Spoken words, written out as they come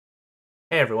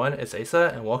Hey everyone, it's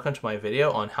Aesah, and welcome to my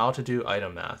video on how to do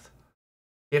item math.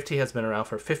 TFT has been around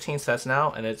for 15 sets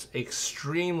now, and it's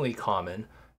extremely common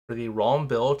for the ROM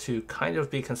build to kind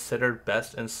of be considered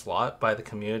best in slot by the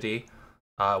community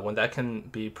when that can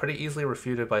be pretty easily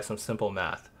refuted by some simple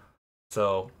math.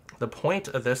 So the point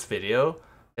of this video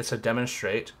is to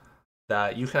demonstrate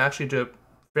that you can actually do it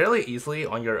fairly easily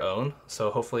on your own,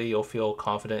 so hopefully you'll feel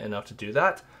confident enough to do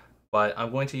that. But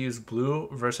I'm going to use blue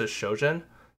versus Shojin,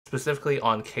 specifically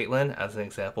on Caitlyn as an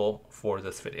example for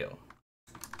this video.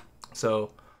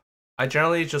 So I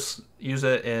generally just use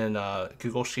it in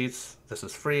Google Sheets. This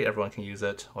is free, everyone can use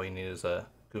it. All you need is a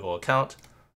Google account.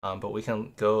 But we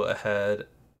can go ahead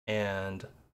and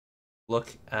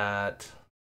look at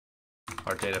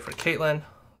our data for Caitlyn.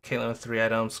 Caitlyn with 3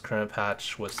 items, current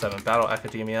patch with 7 battle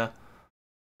academia.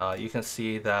 You can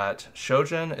see that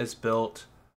Shojin is built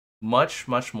much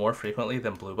more frequently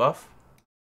than blue buff.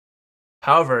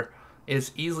 However, it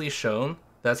is easily shown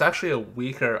that it's actually a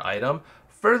weaker item.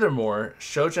 Furthermore,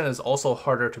 Shojin is also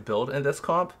harder to build in this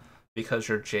comp because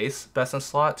your Jace best in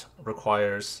slot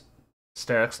requires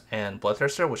Sterix and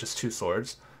Bloodthirster, which is 2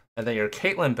 swords, and then your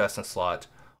Caitlyn best in slot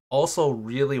also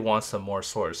really wants some more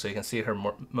swords. So you can see her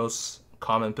most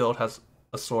common build has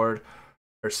a sword.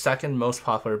 Her second most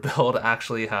popular build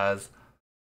actually has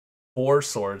 4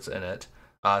 swords in it.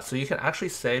 So you can actually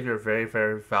save your very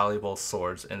valuable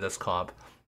swords in this comp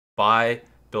by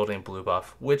building blue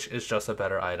buff, which is just a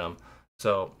better item.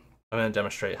 So I'm going to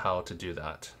demonstrate how to do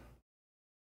that.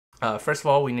 First of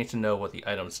all, we need to know what the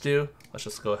items do. Let's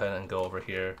just go ahead and go over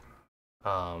here.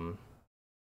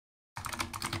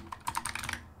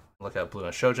 Look at blue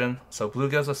and Shojin. So blue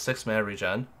gives us 6 mana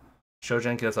regen.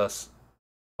 Shojin gives us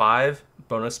 5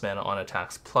 bonus mana on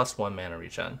attacks plus 1 mana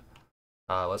regen.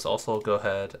 Let's also go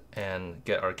ahead and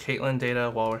get our Caitlyn data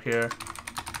while we're here.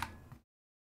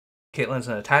 Caitlyn's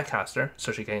an attack caster,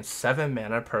 so she gains 7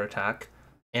 mana per attack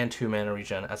and 2 mana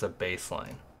regen as a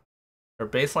baseline. Her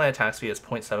baseline attack speed is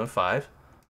 0.75.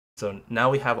 So now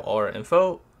we have all our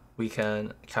info, we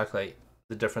can calculate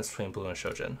the difference between blue and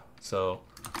Shojin. So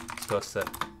let's go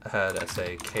ahead and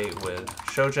say Kate with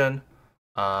Shojin,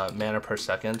 mana per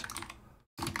second.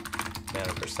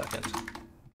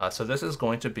 So this is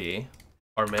going to be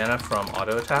our mana from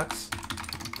auto attacks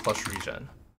plus regen.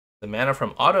 The mana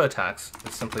from auto attacks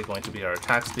is simply going to be our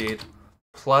attack speed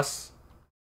plus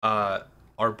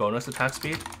our bonus attack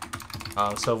speed.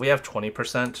 So if we have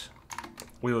 20%,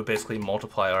 we would basically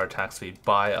multiply our attack speed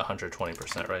by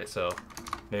 120%, right? So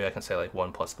maybe I can say like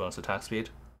 1 plus bonus attack speed.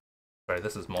 Sorry,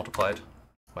 this is multiplied,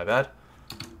 my bad.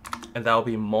 And that will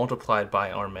be multiplied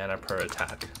by our mana per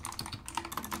attack.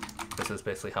 This is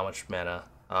basically how much mana.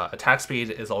 Attack speed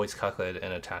is always calculated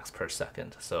in attacks per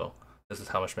second, so this is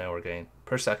how much mana we're getting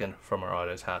per second from our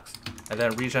auto attacks. And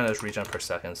then regen is regen per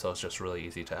second, so it's just really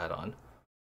easy to add on.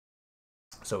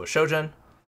 So with Shojin,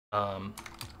 our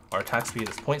attack speed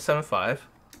is 0.75.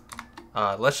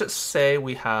 Let's just say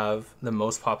we have the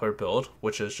most popular build,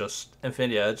 which is just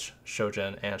Infinity Edge,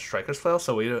 Shojin, and Striker's Flail,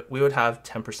 so we would have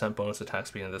 10% bonus attack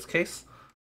speed in this case.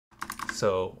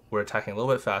 So we're attacking a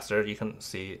little bit faster. You can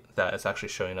see that it's actually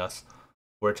showing us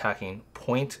we're attacking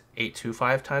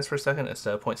 0.825 times per second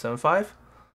instead of 0.75.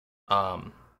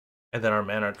 And then our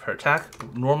mana per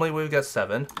attack, normally we would get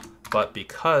 7, but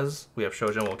because we have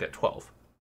Shojin, we'll get 12.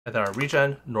 And then our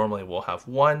regen, normally we'll have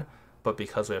 1, but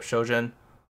because we have Shojin,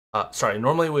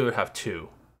 normally we would have 2,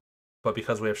 but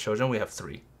because we have Shojin, we have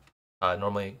 3.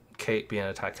 Normally, Kate, being an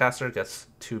attack caster, gets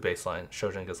 2 baseline,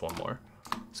 Shojin gets 1 more.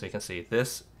 So you can see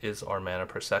this is our mana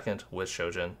per second with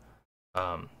Shojin.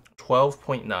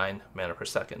 12.9 mana per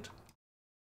second.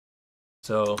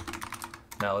 So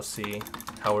now let's see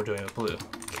how we're doing with blue.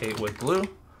 Kate with blue.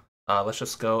 Let's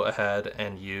just go ahead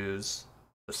and use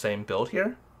the same build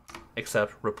here,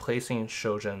 except replacing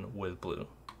Shojin with blue.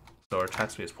 So our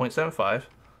attack speed is 0.75.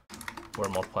 We're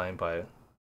multiplying by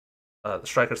the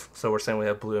strikers. So we're saying we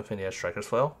have blue Infinity Edge Striker's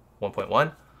Flail,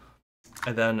 1.1.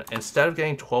 And then instead of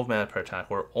getting 12 mana per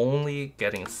attack, we're only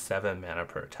getting 7 mana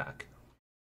per attack.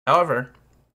 However,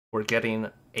 we're getting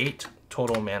 8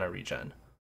 total mana regen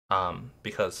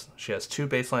because she has 2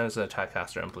 baseline as an attack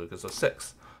caster and blue gives us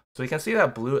 6. So we can see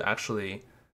that blue actually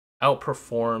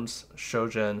outperforms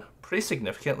Shojin pretty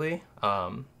significantly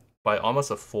by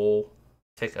almost a full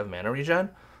tick of mana regen.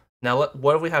 Now,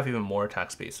 what if we have even more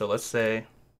attack speed? So let's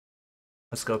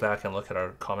go back and look at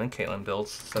our common Caitlyn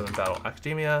builds. 7 battle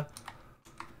academia,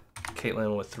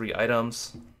 Caitlyn with 3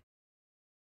 items.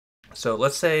 So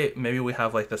let's say maybe we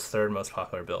have like this third most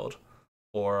popular build,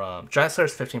 or Giant Slayer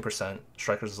is 15%,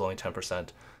 Strikers is only 10%.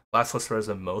 Last Whisperer is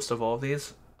the most of all of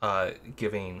these,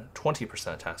 giving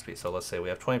 20% attack speed. So let's say we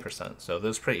have 20%. So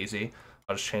this is pretty easy.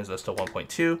 I'll just change this to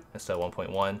 1.2 instead of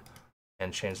 1.1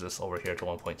 and change this over here to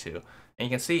 1.2. And you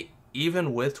can see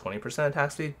even with 20%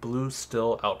 attack speed, blue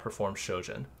still outperforms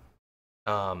Shojin.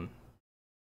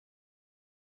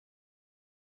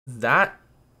 That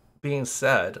being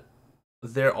said,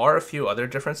 there are a few other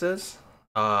differences.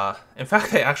 In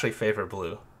fact, they actually favor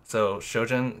blue. So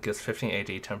Shojin gives 15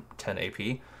 AD, 10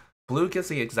 AP. Blue gives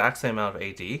the exact same amount of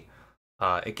AD.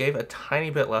 It gave a tiny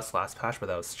bit less last patch, but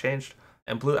that was changed.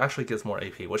 And blue actually gives more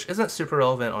AP, which isn't super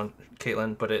relevant on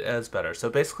Caitlyn, but it is better. So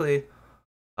basically,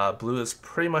 blue is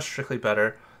pretty much strictly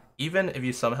better. Even if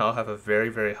you somehow have a very,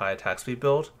 very high attack speed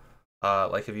build,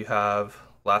 like if you have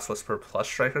Last Whisper plus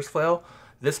Striker's Flail,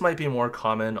 this might be more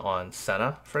common on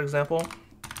Senna, for example.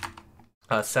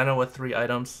 Senna with 3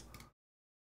 items.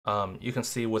 You can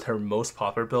see with her most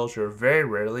popular build, you're very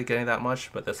rarely getting that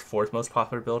much, but this 4th most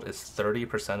popular build is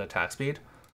 30% attack speed.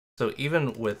 So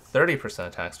even with 30%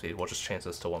 attack speed, we'll just change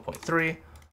this to 1.3,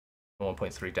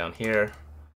 1.3 down here.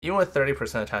 Even with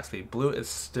 30% attack speed, blue is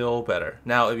still better.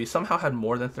 Now, if you somehow had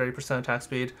more than 30% attack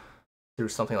speed through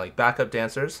something like backup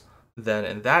dancers, then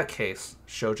in that case,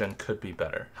 Shojin could be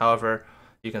better. However,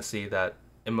 you can see that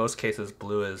in most cases,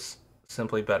 blue is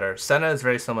simply better. Senna is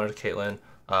very similar to Caitlyn.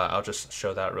 I'll just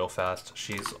show that real fast.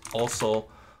 She's also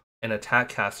an attack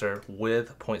caster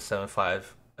with 0.75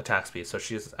 attack speed, so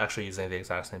she's actually using the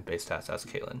exact same base stats as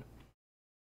Caitlyn.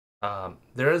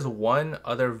 There is one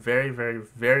other very, very,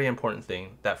 very important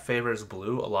thing that favors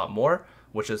blue a lot more,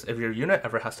 which is if your unit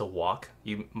ever has to walk,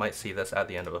 you might see this at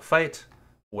the end of a fight,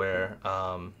 where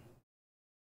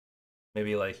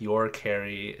maybe like your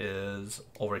carry is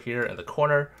over here in the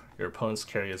corner, your opponent's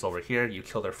carry is over here, you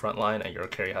kill their front line, and your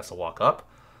carry has to walk up.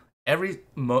 Every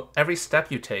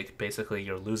step you take, basically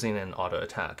you're losing an auto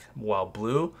attack, while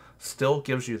blue still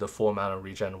gives you the full amount of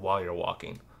regen while you're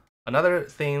walking. Another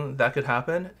thing that could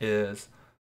happen is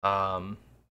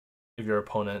if your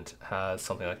opponent has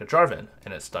something like a Jarvan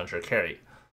and it stuns your carry.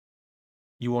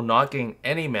 You will not gain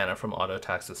any mana from auto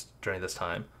attacks during this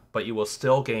time, but you will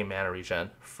still gain mana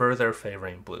regen, further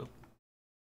favoring blue.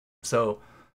 So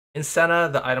in Senna,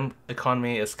 the item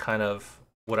economy is kind of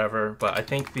whatever, but I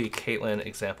think the Caitlyn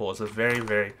example is a very,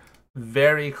 very,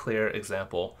 very clear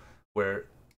example where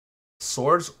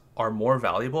swords are more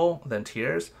valuable than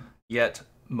tiers, yet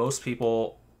most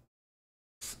people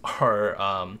are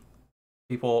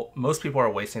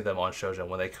wasting them on Shojin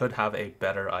when they could have a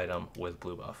better item with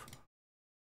blue buff.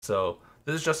 So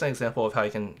this is just an example of how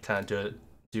you can kind of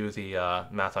do the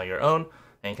math on your own,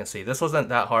 and you can see this wasn't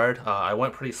that hard. I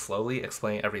went pretty slowly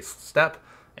explaining every step,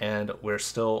 and we're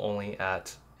still only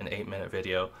at an 8-minute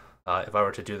video. If I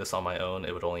were to do this on my own,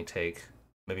 it would only take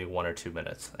maybe 1 or 2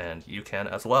 minutes, and you can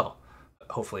as well,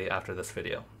 hopefully after this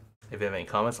video. If you have any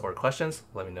comments or questions,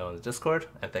 let me know in the Discord,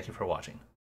 and thank you for watching.